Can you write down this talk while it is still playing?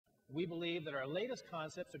We believe that our latest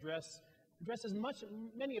concepts address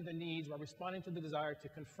many of the needs while responding to the desire to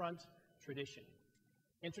confront tradition.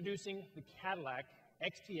 Introducing the Cadillac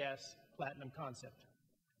XTS Platinum Concept.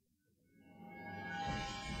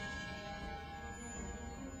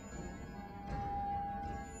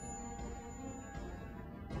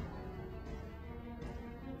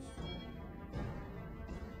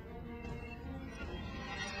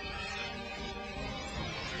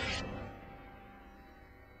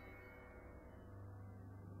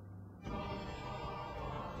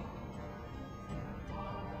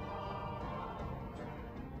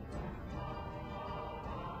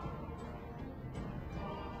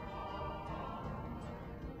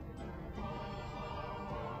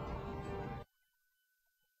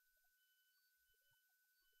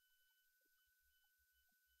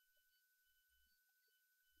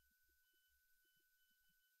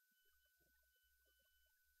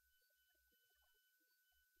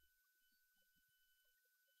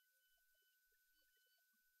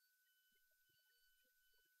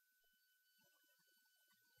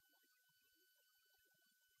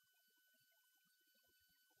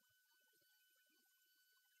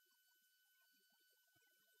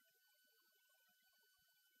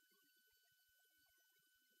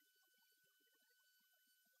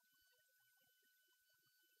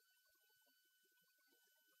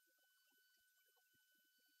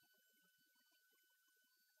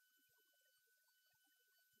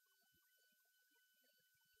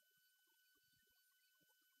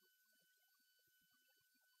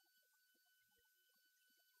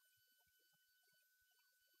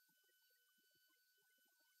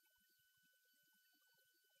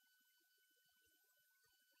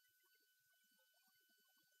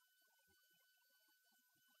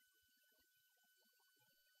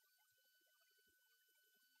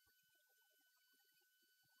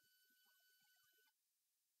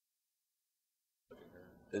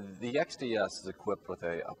 The XTS is equipped with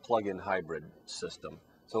a plug-in hybrid system,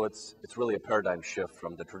 so it's really a paradigm shift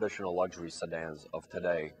from the traditional luxury sedans of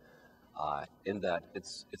today, in that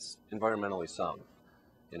it's environmentally sound.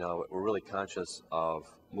 You know, we're really conscious of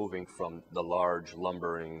moving from the large,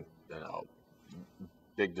 lumbering,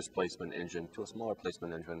 big displacement engine to a smaller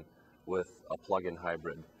displacement engine with a plug-in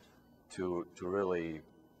hybrid to really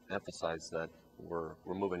emphasize that we're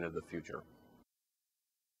moving into the future.